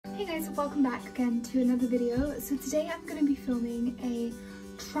Hey guys, welcome back again to another video. So today I'm going to be filming a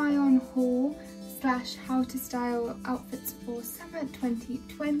try on haul slash how to style outfits for summer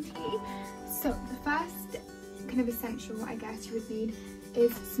 2020. So the first kind of essential I guess you would need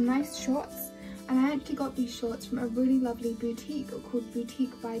is some nice shorts, and I actually got these shorts from a really lovely boutique called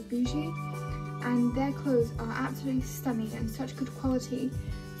Boutique by Bougie, and their clothes are absolutely stunning and such good quality.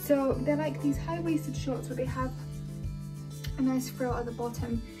 So they're like these high-waisted shorts where they have a nice frill at the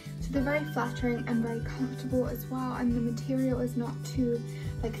bottom, so they're very flattering and very comfortable as well, and the material is not too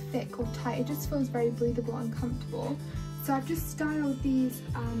like thick or tight. It just feels very breathable and comfortable. So I've just styled these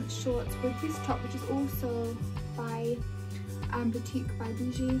shorts with this top, which is also by Boutique by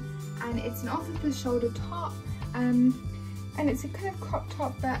Bougie, and it's an off-the-shoulder top, and it's a kind of crop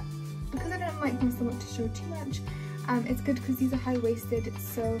top, but because I don't like them so much to show too much, it's good because these are high-waisted,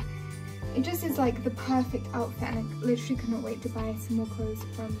 so it just is like the perfect outfit, and I literally cannot wait to buy some more clothes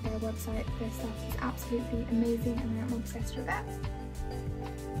from their website. Their stuff is absolutely amazing and I'm obsessed with it.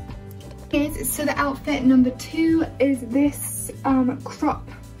 Okay, so the outfit number 2 is this crop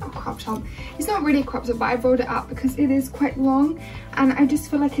top. It's not really a crop top, but I rolled it up because it is quite long and I just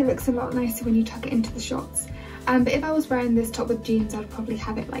feel like it looks a lot nicer when you tuck it into the shorts. But if I was wearing this top with jeans, I'd probably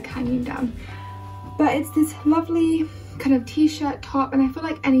have it like hanging down. But it's this lovely kind of t-shirt top, and I feel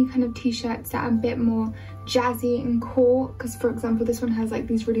like any kind of t-shirts that are a bit more jazzy and cool, because for example this one has like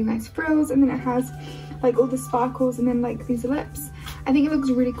these really nice frills, and then it has like all the sparkles and then like these lips. I think it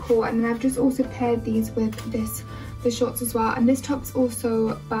looks really cool, and then I've just also paired these with the shorts as well, and this top's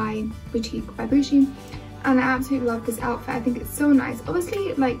also by Boutique by Bougie, and I absolutely love this outfit. I think it's so nice.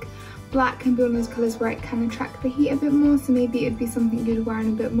 Obviously like black can be one of those colours where it can attract the heat a bit more, so maybe it'd be something you'd wear on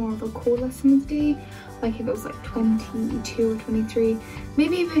a bit more of a cooler summer's day, like if it was like 22 or 23.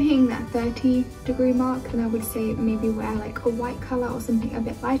 Maybe if you're hitting that 30-degree mark, then I would say maybe wear like a white colour or something a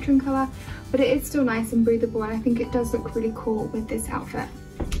bit lighter in colour, but it is still nice and breathable, and I think it does look really cool with this outfit.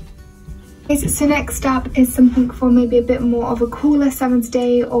 Okay, so next up is something for maybe a bit more of a cooler summer's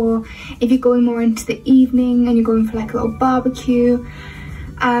day, or if you're going more into the evening and you're going for like a little barbecue,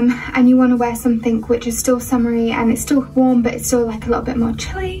 and you want to wear something which is still summery and it's still warm but it's still like a little bit more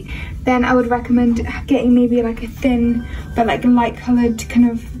chilly, then I would recommend getting maybe like a thin but like light coloured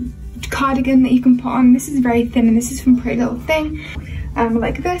kind of cardigan that you can put on. This is very thin, and this is from Pretty Little Thing,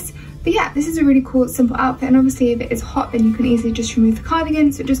 like this. But yeah, this is a really cool simple outfit, and obviously if it is hot then you can easily just remove the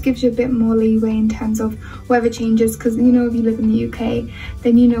cardigan, so it just gives you a bit more leeway in terms of weather changes, because you know if you live in the UK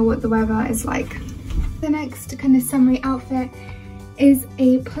then you know what the weather is like. The next kind of summery outfit is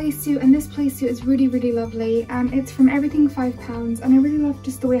a play suit, and this play suit is really lovely. It's from Everything £5, and I really love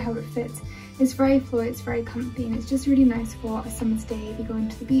just the way how it fits. It's very flowy, it's very comfy, and it's just really nice for a summer's day if you're going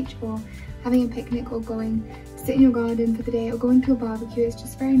to the beach or having a picnic or going to sit in your garden for the day or going to a barbecue. It's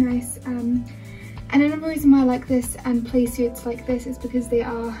just very nice. And another reason why I like this and play suits like this is because they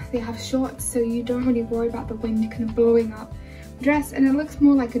have shorts, so you don't really worry about the wind kind of blowing up the dress, and it looks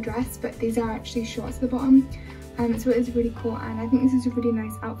more like a dress, but these are actually shorts at the bottom. So it is really cool, and I think this is a really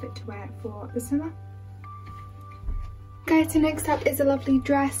nice outfit to wear for the summer. Guys, so next up is a lovely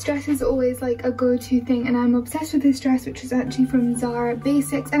dress. Dress is always like a go-to thing, and I'm obsessed with this dress, which is actually from Zara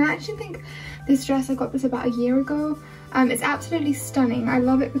Basics, and I actually think this dress, I got this about a year ago. It's absolutely stunning. I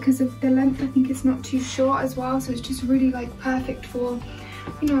love it because of the length. I think it's not too short as well, so it's just really like perfect for,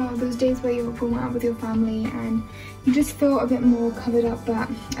 you know, those days where you're going out with your family and you just feel a bit more covered up, but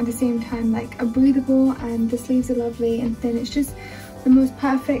at the same time like a breathable, and the sleeves are lovely and thin. It's just the most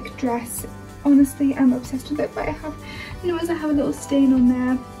perfect dress. Honestly, I'm obsessed with it, but I have, you know, as I have a little stain on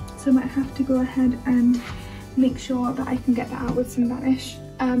there, so I might have to go ahead and make sure that I can get that out with some vanish.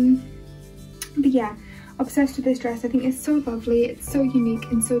 But yeah, obsessed with this dress. I think it's so lovely, it's so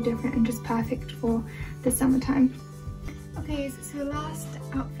unique and so different, and just perfect for the summertime. Okay, so the last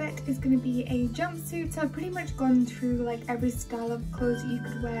outfit is going to be a jumpsuit. So I've pretty much gone through like every style of clothes that you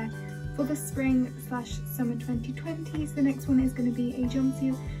could wear for the spring slash summer 2020. So the next one is going to be a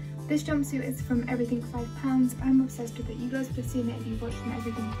jumpsuit. This jumpsuit is from Everything £5. I'm obsessed with it. You guys would have seen it if you've watched an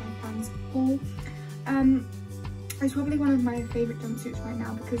Everything £5 haul. It's probably one of my favourite jumpsuits right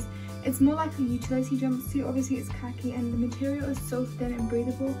now because it's more like a utility jumpsuit. Obviously it's khaki, and the material is so thin and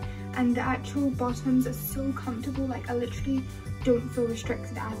breathable, and the actual bottoms are so comfortable. Like I literally don't feel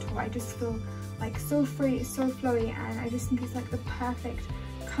restricted at all. I just feel like so free, so flowy, and I just think it's like the perfect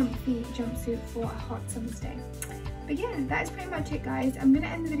comfy jumpsuit for a hot summer's day. But yeah, that is pretty much it, guys. I'm gonna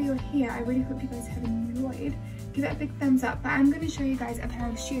end the video here. I really hope you guys have enjoyed. Give it a big thumbs up, but I'm gonna show you guys a pair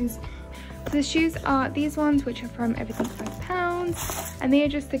of shoes. So the shoes are these ones, which are from Everything £5, and they are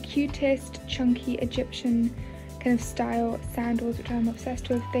just the cutest chunky Egyptian kind of style sandals, which I'm obsessed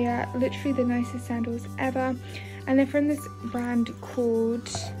with. They are literally the nicest sandals ever, and they're from this brand called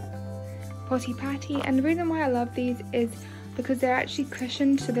Potty Patty. And the reason why I love these is because they're actually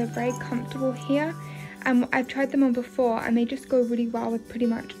cushioned, so they're very comfortable here. I've tried them on before and they just go really well with pretty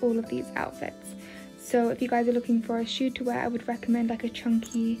much all of these outfits. So if you guys are looking for a shoe to wear, I would recommend like a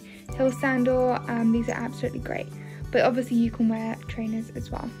chunky heel sandal. These are absolutely great, but obviously you can wear trainers as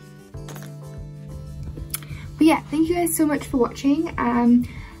well. But yeah, thank you guys so much for watching.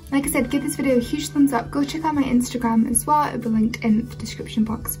 Like I said, give this video a huge thumbs up. Go check out my Instagram as well. It will be linked in the description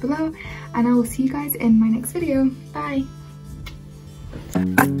box below, and I will see you guys in my next video. Bye.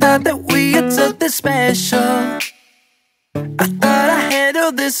 I thought that we had something special. I thought I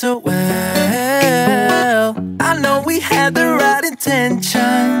handled this so well. I know we had the right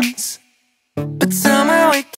intentions, but somehow it